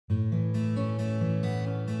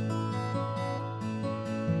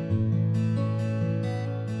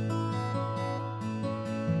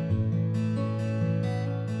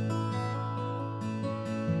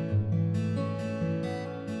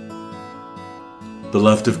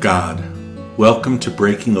Beloved of God, welcome to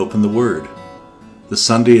Breaking Open the Word, the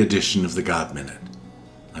Sunday edition of the God Minute.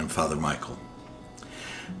 I'm Father Michael.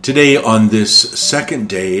 Today, on this second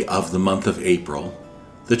day of the month of April,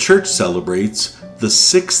 the Church celebrates the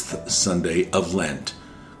sixth Sunday of Lent,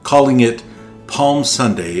 calling it Palm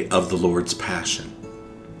Sunday of the Lord's Passion.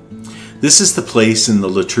 This is the place in the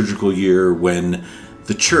liturgical year when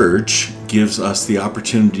the Church gives us the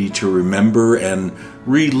opportunity to remember and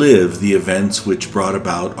relive the events which brought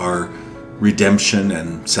about our redemption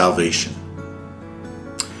and salvation.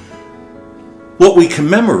 What we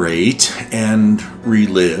commemorate and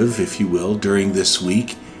relive, if you will, during this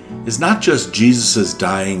week is not just Jesus'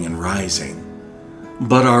 dying and rising,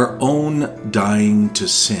 but our own dying to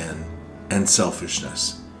sin and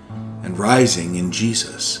selfishness and rising in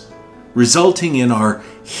Jesus, resulting in our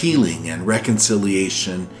healing and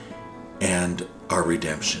reconciliation and our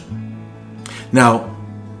redemption. Now,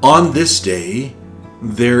 on this day,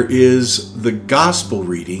 there is the gospel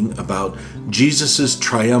reading about Jesus'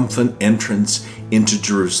 triumphant entrance into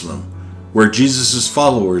Jerusalem, where Jesus'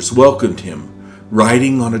 followers welcomed him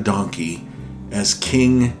riding on a donkey as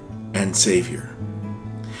King and Savior.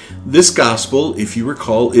 This gospel, if you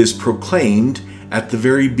recall, is proclaimed at the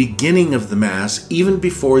very beginning of the Mass, even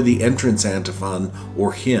before the entrance antiphon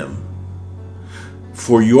or hymn.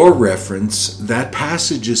 For your reference, that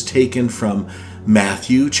passage is taken from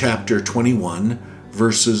Matthew chapter 21,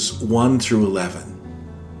 verses 1 through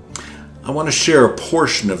 11. I want to share a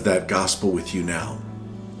portion of that gospel with you now.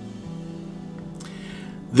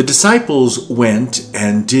 The disciples went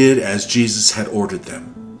and did as Jesus had ordered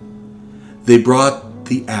them. They brought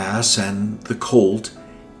the ass and the colt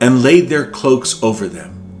and laid their cloaks over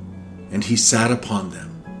them, and he sat upon them.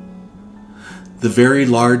 The very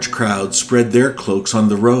large crowd spread their cloaks on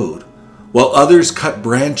the road, while others cut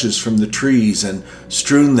branches from the trees and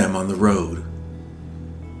strewn them on the road.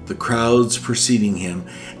 The crowds preceding him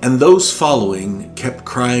and those following kept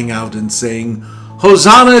crying out and saying,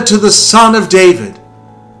 "Hosanna to the Son of David!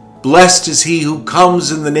 Blessed is he who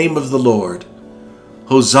comes in the name of the Lord!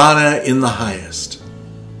 Hosanna in the highest!"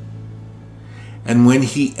 And when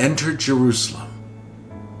he entered Jerusalem,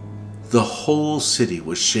 the whole city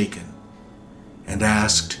was shaken and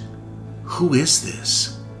asked, "Who is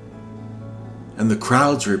this?" And the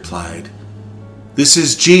crowds replied, "This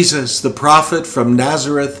is Jesus, the prophet from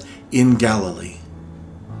Nazareth in Galilee."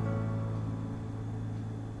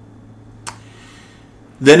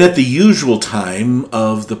 Then at the usual time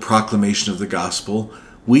of the proclamation of the gospel,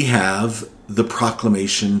 we have the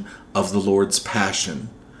proclamation of the Lord's Passion,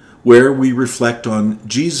 where we reflect on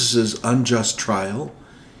Jesus' unjust trial,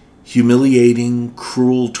 humiliating,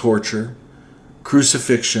 cruel torture,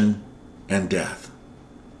 crucifixion, and death.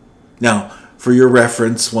 Now, for your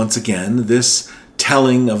reference, once again, this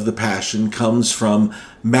telling of the Passion comes from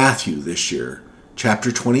Matthew this year,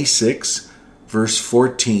 chapter 26, verse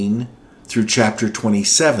 14, through chapter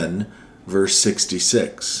 27, verse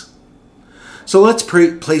 66. So let's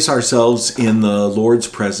place ourselves in the Lord's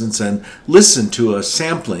presence and listen to a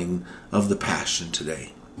sampling of the Passion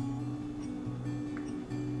today.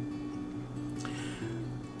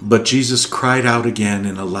 But Jesus cried out again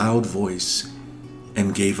in a loud voice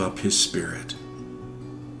and gave up his spirit.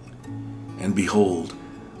 And behold,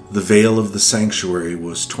 the veil of the sanctuary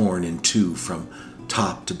was torn in two from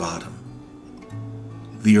top to bottom.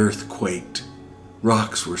 The earth quaked,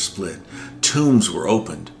 rocks were split, tombs were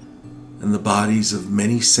opened, and the bodies of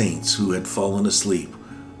many saints who had fallen asleep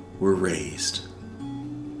were raised.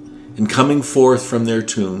 And coming forth from their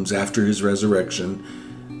tombs after his resurrection,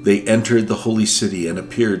 they entered the holy city and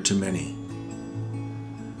appeared to many.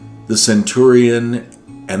 The centurion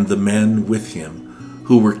and the men with him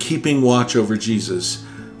who were keeping watch over Jesus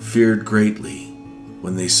feared greatly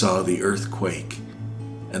when they saw the earth quake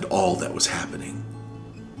and all that was happening.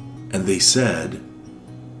 And they said,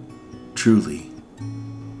 "Truly,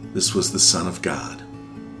 this was the Son of God."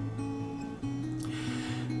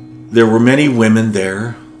 There were many women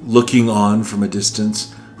there, looking on from a distance,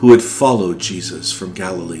 who had followed Jesus from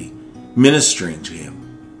Galilee, ministering to him.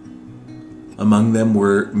 Among them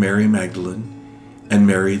were Mary Magdalene, and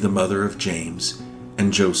Mary the mother of James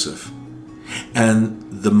and Joseph, and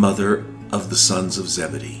the mother of the sons of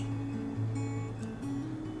Zebedee.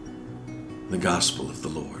 The Gospel of the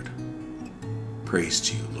Lord. Praise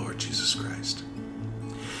to you, Lord Jesus Christ.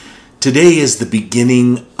 Today is the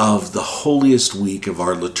beginning of the holiest week of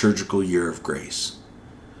our liturgical year of grace.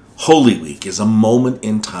 Holy Week is a moment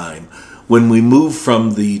in time when we move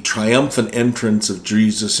from the triumphant entrance of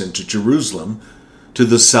Jesus into Jerusalem to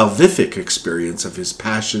the salvific experience of his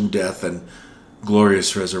passion, death, and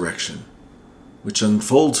glorious resurrection, which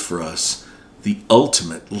unfolds for us the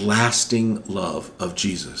ultimate, lasting love of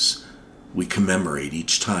Jesus, we commemorate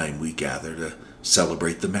each time we gather to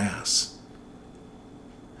celebrate the Mass.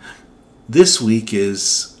 This week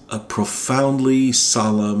is a profoundly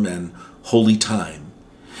solemn and holy time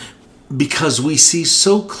because we see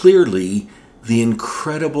so clearly the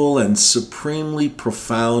incredible and supremely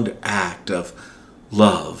profound act of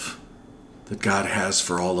love that God has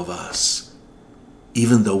for all of us,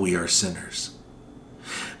 even though we are sinners.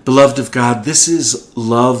 Beloved of God, this is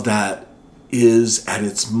love that is at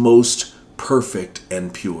its most perfect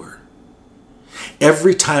and pure.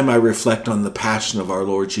 Every time I reflect on the passion of our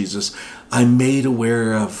Lord Jesus, I'm made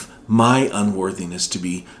aware of my unworthiness to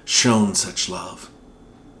be shown such love.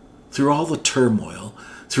 Through all the turmoil,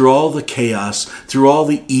 through all the chaos, through all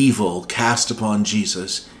the evil cast upon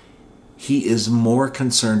Jesus, he is more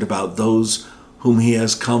concerned about those whom he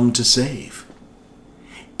has come to save.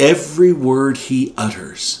 Every word he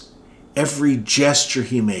utters, every gesture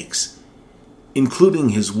he makes, including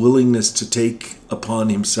his willingness to take upon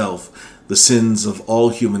himself the sins of all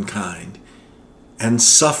humankind and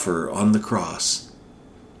suffer on the cross,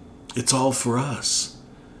 it's all for us,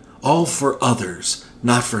 all for others,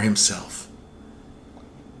 not for himself.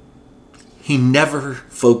 He never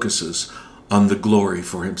focuses on the glory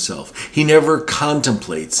for himself. He never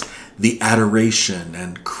contemplates the adoration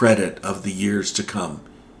and credit of the years to come.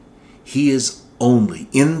 He is only,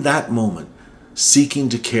 in that moment, seeking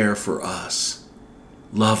to care for us,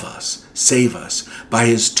 love us, save us, by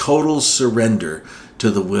his total surrender to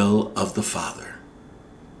the will of the Father.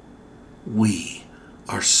 We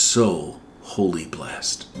are so wholly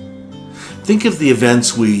blessed. Think of the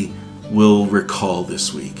events we will recall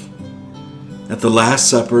this week. At the Last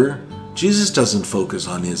Supper, Jesus doesn't focus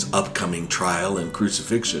on his upcoming trial and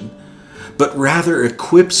crucifixion, but rather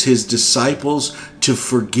equips his disciples to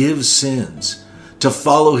forgive sins, to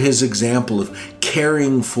follow his example of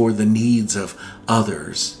caring for the needs of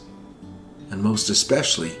others, and most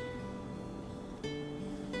especially,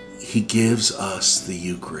 he gives us the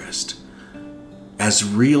Eucharist as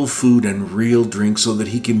real food and real drink so that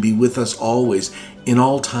he can be with us always, in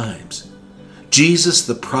all times. Jesus,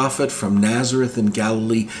 the prophet from Nazareth in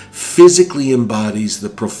Galilee, physically embodies the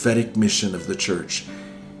prophetic mission of the church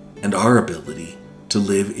and our ability to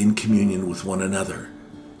live in communion with one another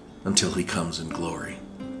until he comes in glory.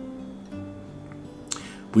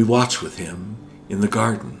 We watch with him in the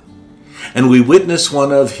garden, and we witness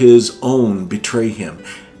one of his own betray him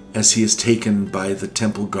as he is taken by the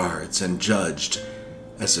temple guards and judged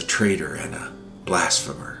as a traitor and a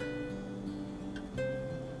blasphemer.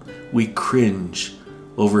 We cringe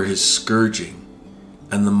over his scourging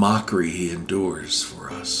and the mockery he endures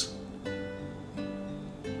for us.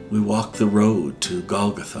 We walk the road to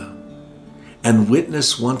Golgotha and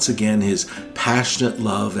witness once again his passionate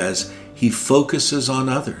love as he focuses on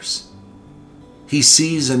others. He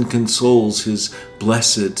sees and consoles his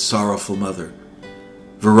blessed, sorrowful mother,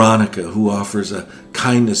 Veronica, who offers a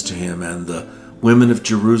kindness to him, and the women of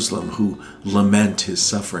Jerusalem who lament his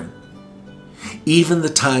suffering. Even the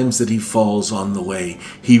times that he falls on the way,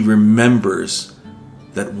 he remembers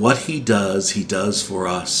that what he does for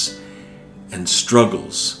us, and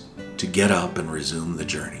struggles to get up and resume the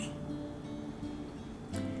journey.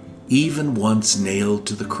 Even once nailed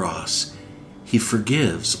to the cross, he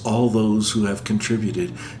forgives all those who have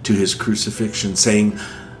contributed to his crucifixion, saying,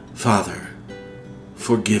 "Father,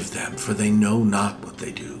 forgive them, for they know not what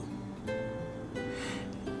they do."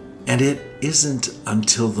 And it isn't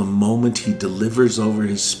until the moment he delivers over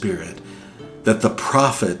his Spirit that the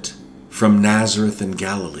prophet from Nazareth in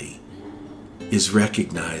Galilee is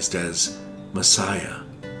recognized as Messiah.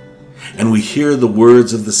 And we hear the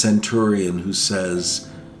words of the centurion who says,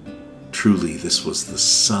 "Truly, this was the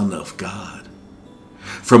Son of God."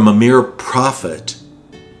 From a mere prophet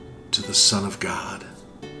to the Son of God.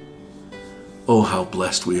 Oh, how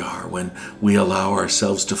blessed we are when we allow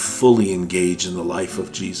ourselves to fully engage in the life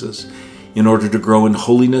of Jesus in order to grow in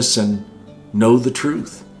holiness and know the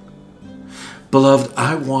truth. Beloved,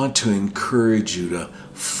 I want to encourage you to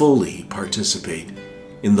fully participate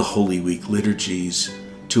in the Holy Week liturgies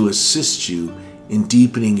to assist you in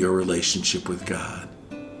deepening your relationship with God,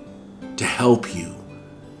 to help you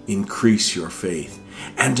increase your faith,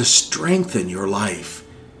 and to strengthen your life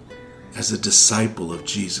as a disciple of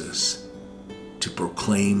Jesus, to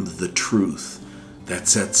proclaim the truth that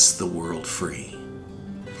sets the world free.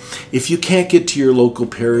 If you can't get to your local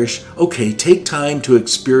parish, okay, take time to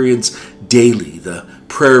experience daily the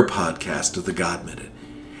prayer podcast of the God Minute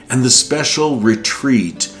and the special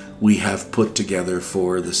retreat we have put together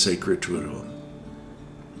for the Sacred Triduum.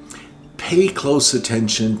 Pay close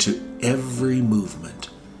attention to every movement,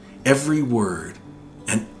 every word,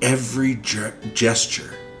 and every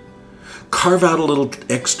gesture. Carve out a little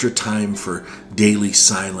extra time for daily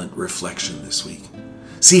silent reflection this week.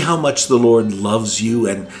 See how much the Lord loves you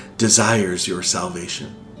and desires your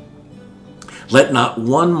salvation. Let not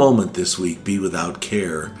one moment this week be without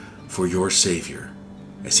care for your Savior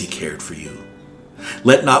as he cared for you.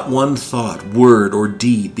 Let not one thought, word, or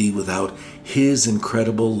deed be without his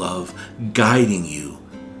incredible love guiding you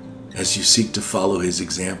as you seek to follow his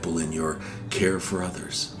example in your care for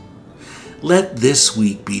others. Let this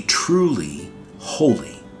week be truly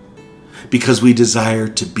holy, because we desire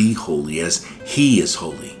to be holy as he is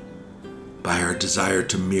holy, by our desire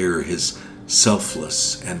to mirror his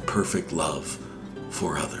selfless and perfect love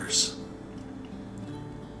for others.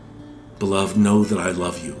 Beloved, know that I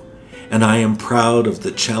love you, and I am proud of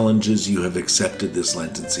the challenges you have accepted this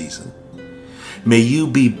Lenten season. May you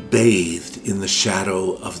be bathed in the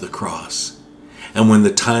shadow of the cross, and when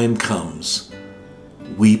the time comes,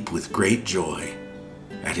 weep with great joy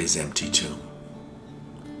at his empty tomb.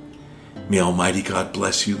 May Almighty God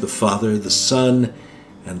bless you, the Father, the Son,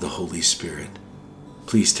 and the Holy Spirit.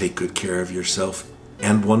 Please take good care of yourself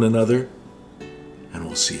and one another, and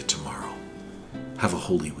we'll see you tomorrow. Have a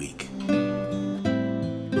holy week.